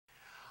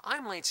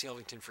I'm Lance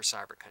Yelvington for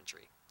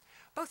CyberCountry.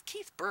 Both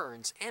Keith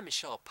Burns and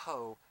Michelle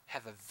Poe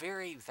have a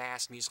very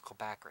vast musical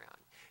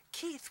background.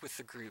 Keith with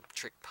the group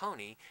Trick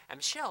Pony, and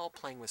Michelle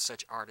playing with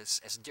such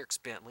artists as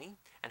Dierks Bentley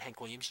and Hank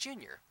Williams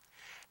Jr.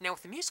 Now,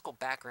 with a musical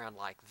background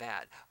like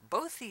that,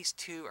 both these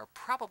two are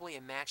probably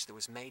a match that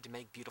was made to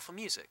make beautiful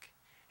music.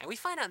 And we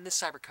find out in this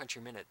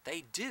CyberCountry Minute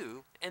they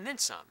do, and then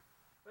some.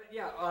 But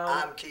yeah,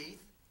 I'm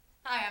Keith.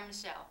 Hi, I'm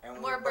Michelle.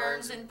 And we're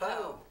Burns and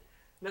Poe.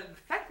 Now, the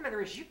fact of the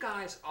matter is you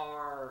guys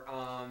are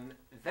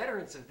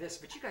veterans of this,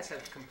 but you guys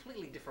have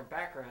completely different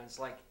backgrounds.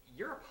 Like,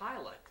 you're a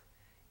pilot,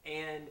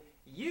 and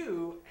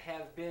you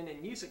have been in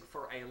music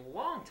for a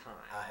long time.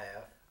 I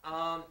have.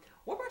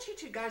 What brought you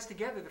two guys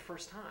together the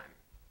first time?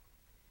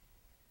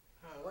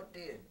 What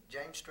did?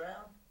 James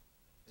Stroud?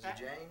 Is it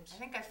James? I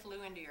think I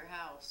flew into your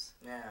house.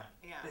 Yeah.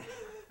 Yeah.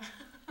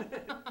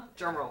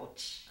 Drum roll.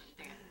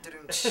 We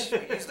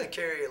usually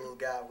carry a little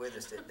guy with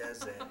us that does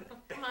that.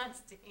 Come on,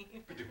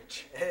 Steve.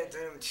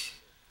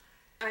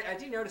 I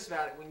do notice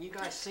about it when you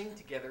guys sing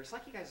together. It's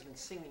like you guys have been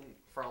singing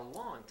for a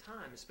long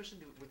time, especially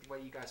with the way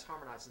you guys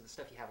harmonize and the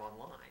stuff you have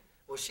online.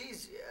 Well,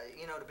 she's,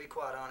 you know, to be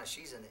quite honest,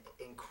 she's an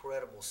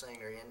incredible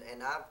singer,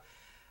 and I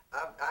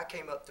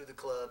came up through the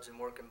clubs and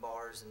working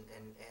bars and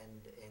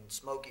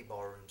smoky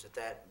bar rooms at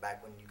that,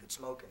 back when you could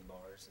smoke in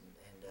bars.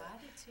 I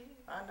did too.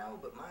 I know,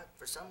 but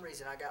for some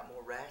reason I got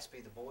more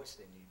raspy the voice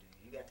than you do.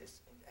 You got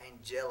this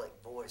angelic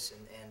voice,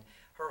 and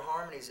her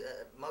harmonies,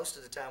 most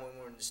of the time when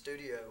we're in the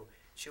studio,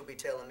 she'll be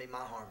telling me my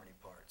harmony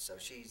part. So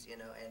she's, you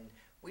know, and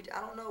I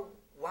don't know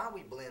why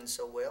we blend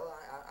so well.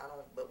 I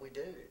don't, but we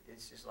do.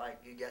 It's just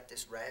like you got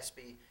this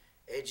raspy,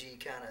 edgy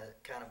kind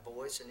of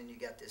voice, and then you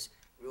got this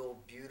real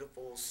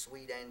beautiful,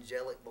 sweet,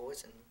 angelic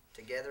voice, and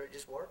together it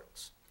just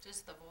works.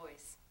 Just the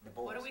voice. The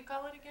voice. What do we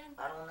call it again?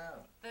 I don't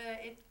know.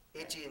 The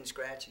Itchy and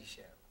Scratchy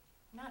Show.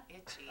 Not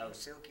itchy. Oh,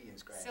 Silky and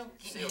Scratchy.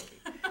 Silky.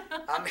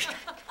 I mean,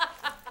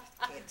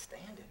 can't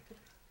stand it.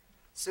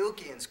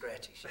 Silky and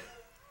Scratchy Show.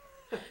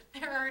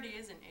 There already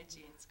is an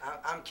itchy and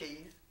scratchy. I'm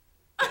Keith.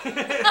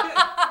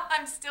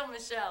 I'm still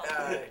Michelle.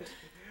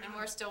 And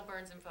we're still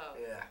Burns and Poe.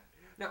 Yeah.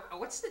 Now,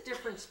 what's the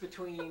difference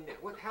between,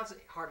 how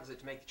hard is it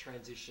to make the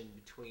transition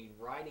between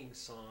writing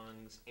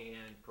songs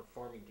and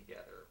performing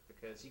together?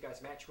 Because you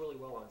guys match really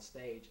well on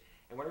stage,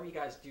 and whenever you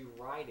guys do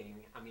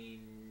writing, I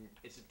mean,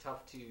 is it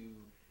tough to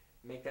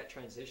make that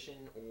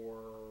transition,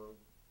 or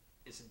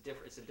is it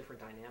different? It's a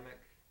different dynamic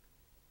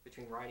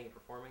between writing and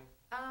performing?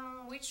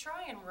 We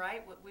try and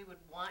write what we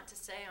would want to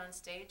say on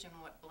stage and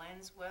what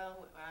blends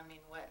well. I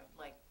mean, I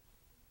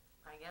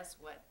guess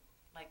what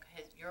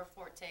your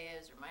forte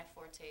is or my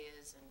forte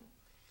is, and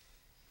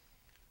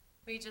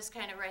we just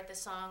kind of write the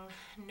song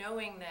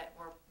knowing that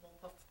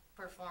we'll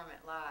perform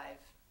it live,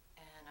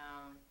 and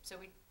so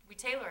we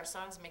tailor our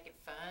songs and make it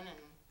fun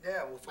and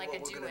yeah, well, for like what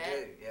a we're duet.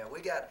 gonna do. Yeah,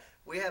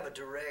 we have a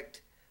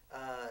direct.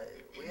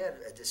 We have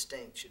a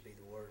distinct, should be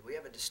the word. We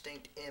have a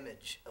distinct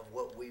image of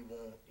what we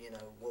want, you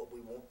know, what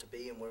we want to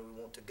be and where we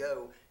want to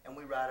go, and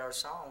we write our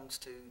songs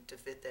to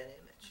fit that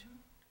image. Mm-hmm.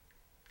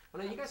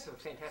 Well, now you guys have a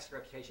fantastic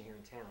reputation here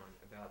in town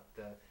about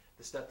the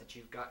stuff that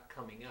you've got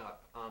coming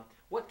up.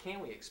 What can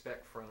we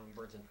expect from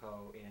Burns and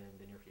Poe in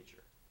the near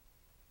future?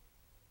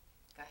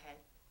 Go ahead.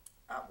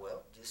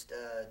 Well, just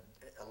a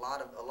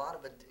lot of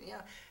it.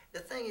 Yeah. The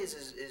thing is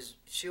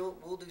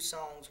we'll do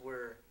songs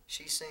where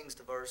she sings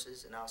the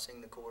verses and I'll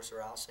sing the chorus,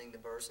 or I'll sing the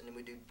verse, and then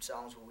we do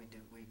songs where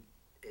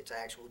it's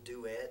actual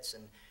duets,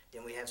 and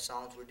then we have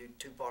songs where we do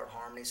two-part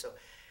harmony. So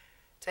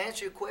to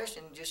answer your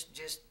question,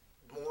 just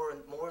more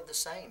and more of the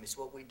same. It's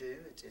what we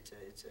do. It's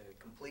a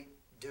complete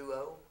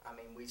duo. I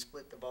mean, we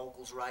split the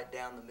vocals right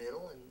down the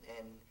middle,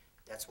 and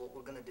that's what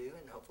we're going to do,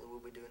 and hopefully we'll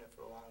be doing it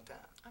for a long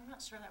time. I'm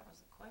not sure that was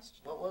the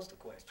question. What was the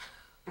question?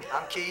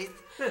 I'm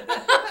Keith.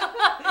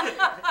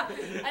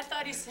 I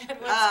thought he said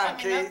what's coming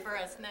Keith. up for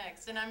us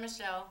next, and I'm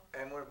Michelle.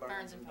 And we're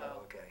Burns and and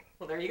Poe. Okay.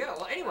 Well, there you go.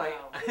 Well, anyway.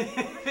 Wow.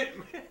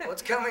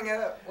 What's coming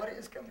up? What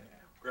is coming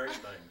up? Great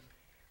things.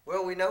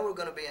 Well, we know we're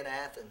going to be in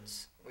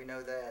Athens. We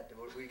know that.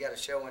 We got a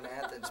show in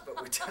Athens, but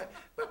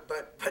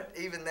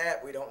even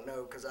that we don't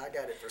know, because I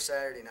got it for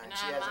Saturday night. And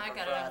She has I it for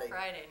got Friday. it on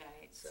Friday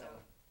night, so So.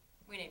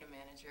 we need a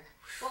manager.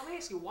 Well, let me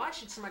ask you, why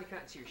should somebody come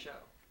out and see your show?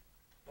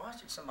 Why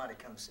should somebody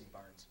come see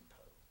Burns and Poe?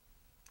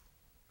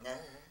 Nah.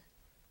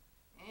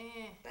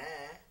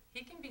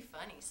 He can be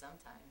funny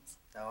sometimes.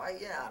 No, I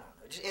don't know.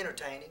 Just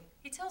entertaining.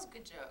 He tells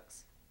good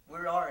jokes. We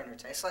are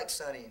entertaining. It's like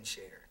Sonny and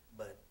Cher,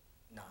 but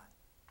not.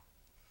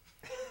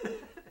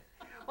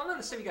 Well, none of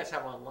the stuff you guys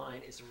have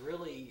online is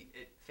really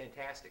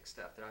fantastic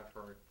stuff that I've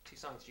heard. 2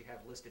 songs you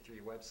have listed through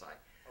your website.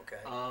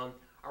 Okay. Are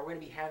we going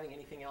to be having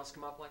anything else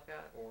come up like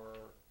that, or?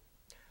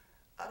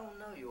 I don't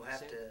know. You'll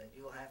have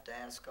to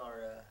ask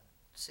our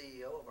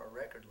CEO of our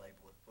record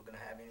label if we're going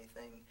to have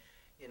anything.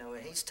 You know,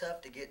 and he's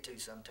tough to get to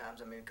sometimes.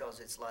 I mean,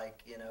 because it's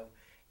like, you know,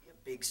 a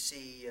big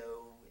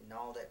CEO and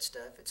all that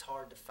stuff. It's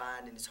hard to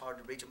find and it's hard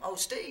to reach him. Oh,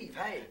 Steve,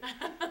 hey.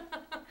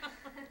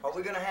 Are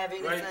we going to have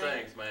anything? Great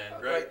things, man.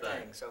 Great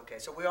things. Okay,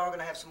 so we are going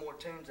to have some more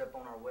tunes up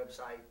on our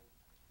website,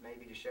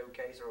 maybe to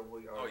showcase, or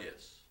we are. Oh,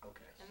 yes.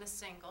 Okay. And the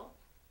single.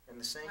 And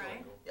the single.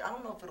 Right. Yeah, I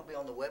don't know if it'll be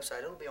on the website.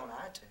 It'll be on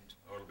iTunes.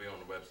 Or it'll be on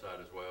the website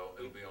as well.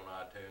 It'll be on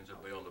iTunes.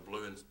 It'll be on the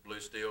Blue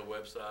Steel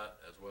website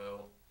as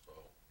well. So,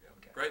 yeah,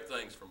 Okay. great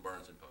things from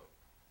Burns and Poe.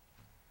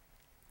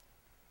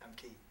 I'm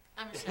Keith.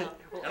 I'm Michelle.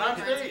 And I'm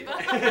Steve.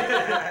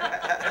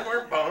 And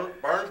we're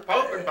Burns,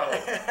 Pope, and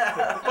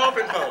Poe. Pope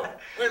and Poe.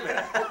 Wait a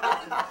minute.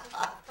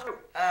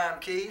 I'm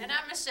Keith. And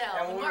I'm Michelle.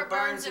 And And we're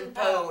Burns and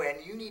Poe.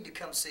 And you need to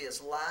come see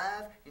us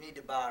live. You need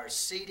to buy our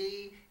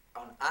CD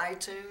on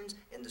iTunes,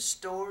 in the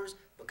stores,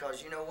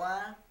 because you know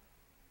why?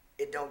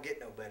 It don't get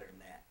no better than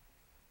that.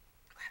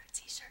 Grab a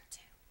t-shirt.